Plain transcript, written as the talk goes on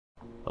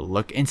A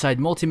look inside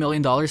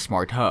multi-million-dollar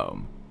smart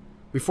home.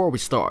 Before we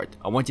start,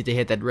 I want you to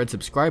hit that red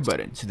subscribe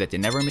button so that you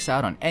never miss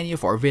out on any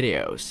of our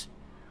videos.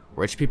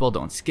 Rich people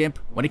don't skimp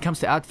when it comes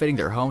to outfitting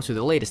their homes with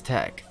the latest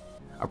tech.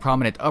 A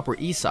prominent Upper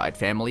East Side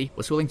family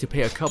was willing to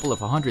pay a couple of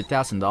 $100,000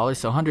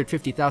 to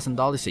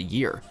 $150,000 a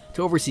year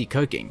to oversee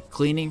cooking,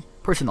 cleaning,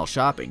 personal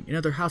shopping, and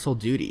other household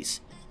duties,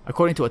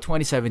 according to a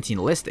 2017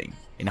 listing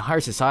in Higher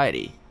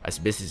Society, as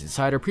Business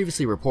Insider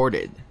previously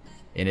reported.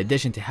 In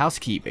addition to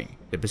housekeeping,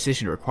 the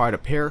position required a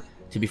pair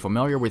to be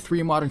familiar with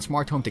three modern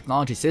smart home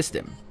technology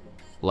systems: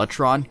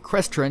 Lutron,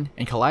 Crestron,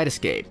 and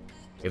Kaleidoscape.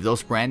 If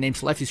those brand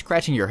names left you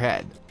scratching your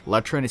head,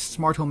 Lutron is a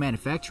smart home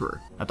manufacturer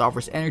that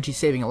offers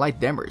energy-saving light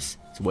dimmers,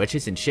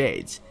 switches, and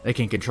shades that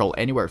can control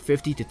anywhere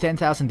 50 to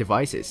 10,000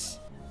 devices.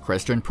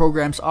 Crestron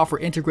programs offer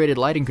integrated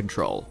lighting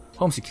control,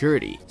 home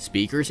security,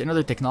 speakers, and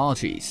other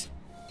technologies.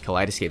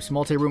 Kaleidoscape's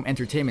multi-room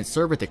entertainment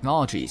server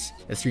technologies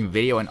that stream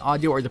video and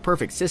audio are the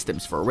perfect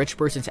systems for a rich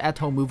person's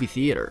at-home movie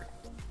theater.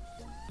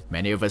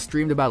 Many of us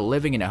dreamed about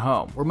living in a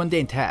home where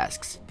mundane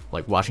tasks,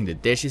 like washing the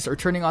dishes or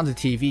turning on the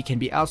TV, can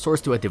be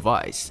outsourced to a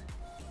device.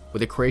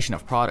 With the creation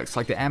of products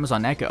like the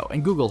Amazon Echo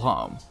and Google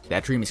Home,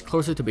 that dream is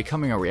closer to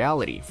becoming a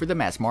reality for the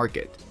mass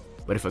market.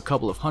 But if a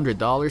couple of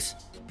 $100s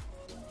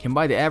can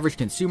buy the average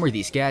consumer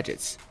these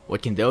gadgets,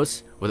 what can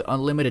those with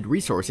unlimited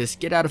resources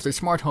get out of their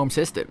smart home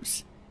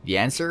systems? The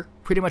answer?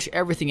 Pretty much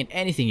everything and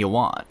anything you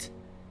want.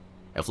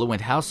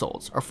 Affluent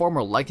households are far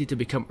more likely to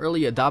become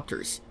early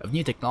adopters of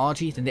new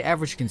technology than the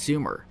average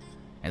consumer,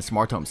 and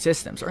smart home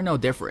systems are no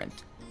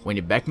different.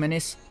 Wendy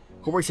Beckmanis,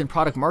 who works in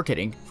product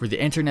marketing for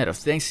the Internet of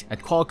Things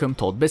at Qualcomm,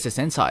 told Business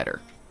Insider,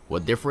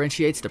 "What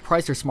differentiates the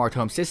price of smart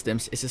home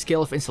systems is the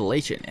scale of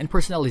installation and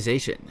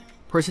personalization.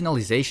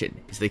 Personalization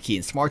is the key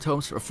in smart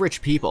homes of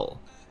rich people.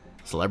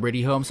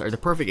 Celebrity homes are the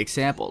perfect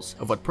examples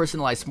of what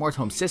personalized smart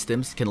home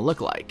systems can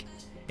look like."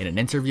 In an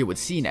interview with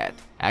CNET,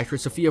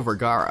 actress Sofia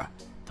Vergara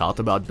talked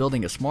about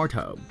building a smart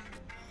home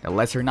that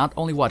lets her not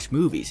only watch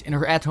movies in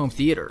her at-home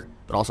theater,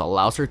 but also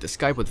allows her to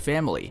Skype with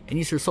family and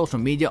use her social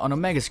media on a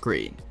mega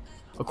screen.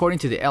 According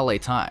to the LA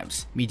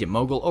Times, media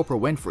mogul Oprah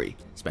Winfrey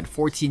spent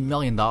 $14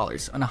 million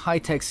on a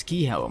high-tech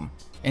ski home,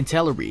 and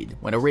Teleread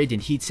when a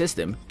radiant heat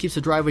system keeps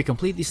the driveway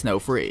completely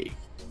snow-free.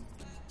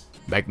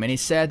 Beckmanis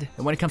said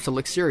that when it comes to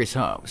luxurious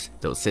homes,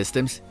 those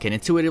systems can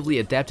intuitively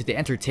adapt to the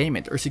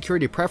entertainment or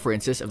security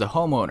preferences of the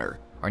homeowner,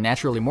 are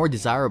naturally more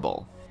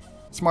desirable.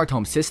 Smart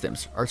home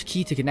systems are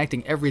key to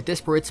connecting every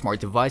disparate smart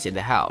device in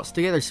the house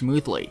together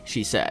smoothly,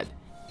 she said.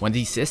 When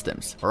these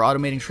systems are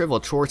automating trivial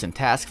chores and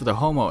tasks for the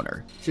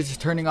homeowner, such as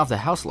turning off the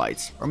house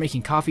lights or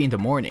making coffee in the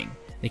morning,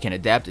 they can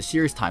adapt to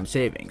serious time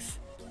savings.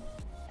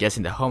 Guests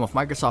in the home of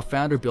Microsoft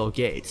founder Bill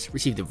Gates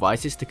received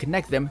devices to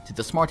connect them to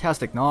the smart house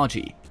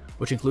technology,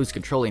 which includes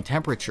controlling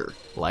temperature,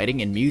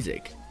 lighting, and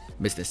music,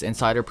 Business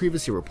Insider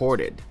previously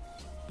reported.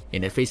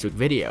 In a Facebook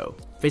video,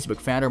 Facebook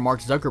founder Mark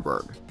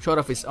Zuckerberg showed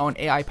off his own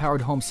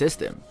AI-powered home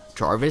system,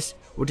 Jarvis,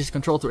 which is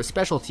controlled through a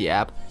specialty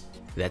app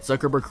that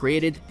Zuckerberg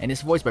created and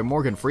is voiced by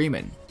Morgan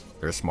Freeman.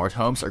 Their smart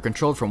homes are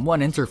controlled from one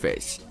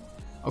interface.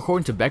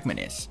 According to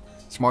Beckmanis,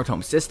 smart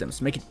home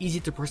systems make it easy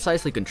to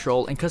precisely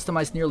control and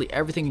customize nearly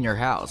everything in your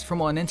house from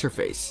one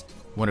interface.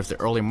 One of the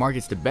early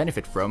markets to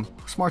benefit from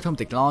smart home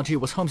technology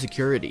was home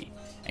security,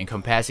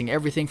 encompassing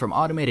everything from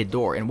automated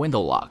door and window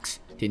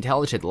locks to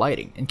intelligent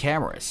lighting and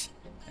cameras.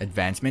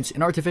 Advancements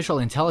in artificial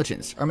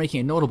intelligence are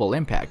making a notable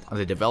impact on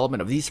the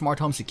development of these smart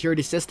home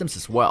security systems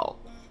as well.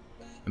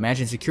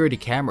 Imagine security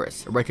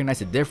cameras that recognize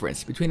the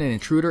difference between an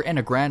intruder and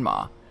a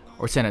grandma,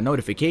 or send a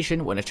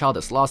notification when a child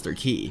has lost their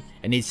key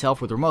and needs help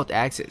with remote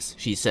access,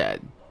 she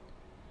said.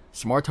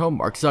 Smart home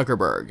Mark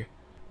Zuckerberg.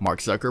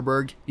 Mark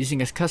Zuckerberg using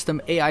his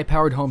custom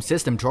AI-powered home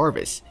system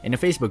Jarvis in a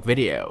Facebook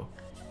video.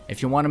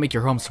 If you want to make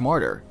your home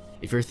smarter,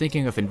 if you're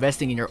thinking of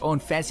investing in your own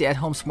fancy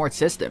at-home smart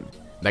system,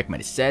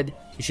 Beckmanis said,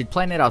 you should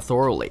plan it out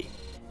thoroughly.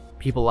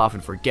 People often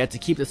forget to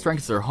keep the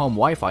strength of their home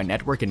Wi-Fi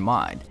network in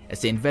mind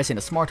as they invest in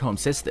a smart home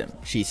system,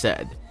 she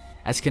said.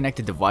 As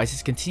connected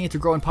devices continue to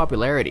grow in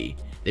popularity,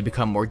 they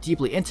become more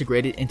deeply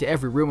integrated into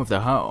every room of the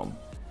home.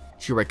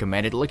 She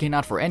recommended looking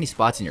out for any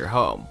spots in your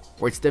home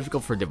where it's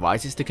difficult for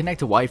devices to connect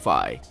to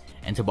Wi-Fi,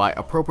 and to buy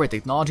appropriate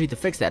technology to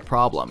fix that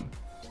problem.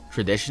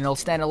 Traditional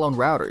standalone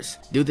routers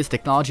do this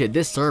technology a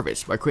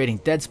disservice by creating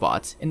dead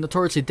spots in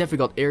notoriously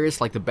difficult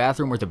areas like the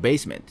bathroom or the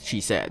basement,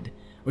 she said,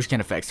 which can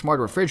affect smart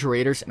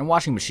refrigerators and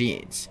washing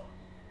machines.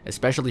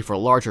 Especially for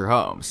larger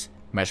homes,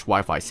 mesh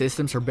Wi-Fi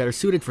systems are better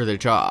suited for their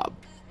job.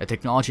 The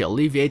technology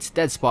alleviates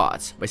dead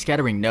spots by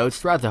scattering nodes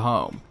throughout the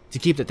home to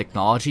keep the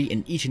technology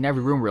in each and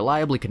every room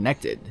reliably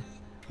connected.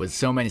 With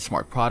so many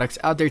smart products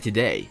out there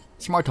today,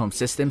 smart home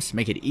systems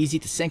make it easy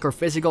to sync our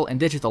physical and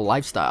digital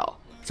lifestyle.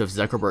 So if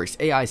Zuckerberg's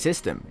AI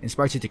system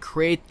inspires you to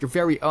create your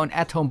very own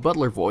at-home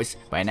butler voice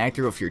by an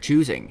actor of your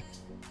choosing,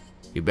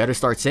 you better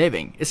start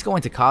saving. It's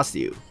going to cost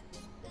you.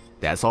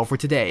 That's all for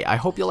today. I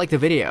hope you liked the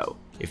video.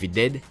 If you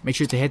did, make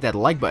sure to hit that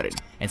like button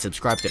and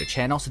subscribe to the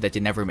channel so that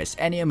you never miss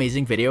any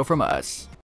amazing video from us.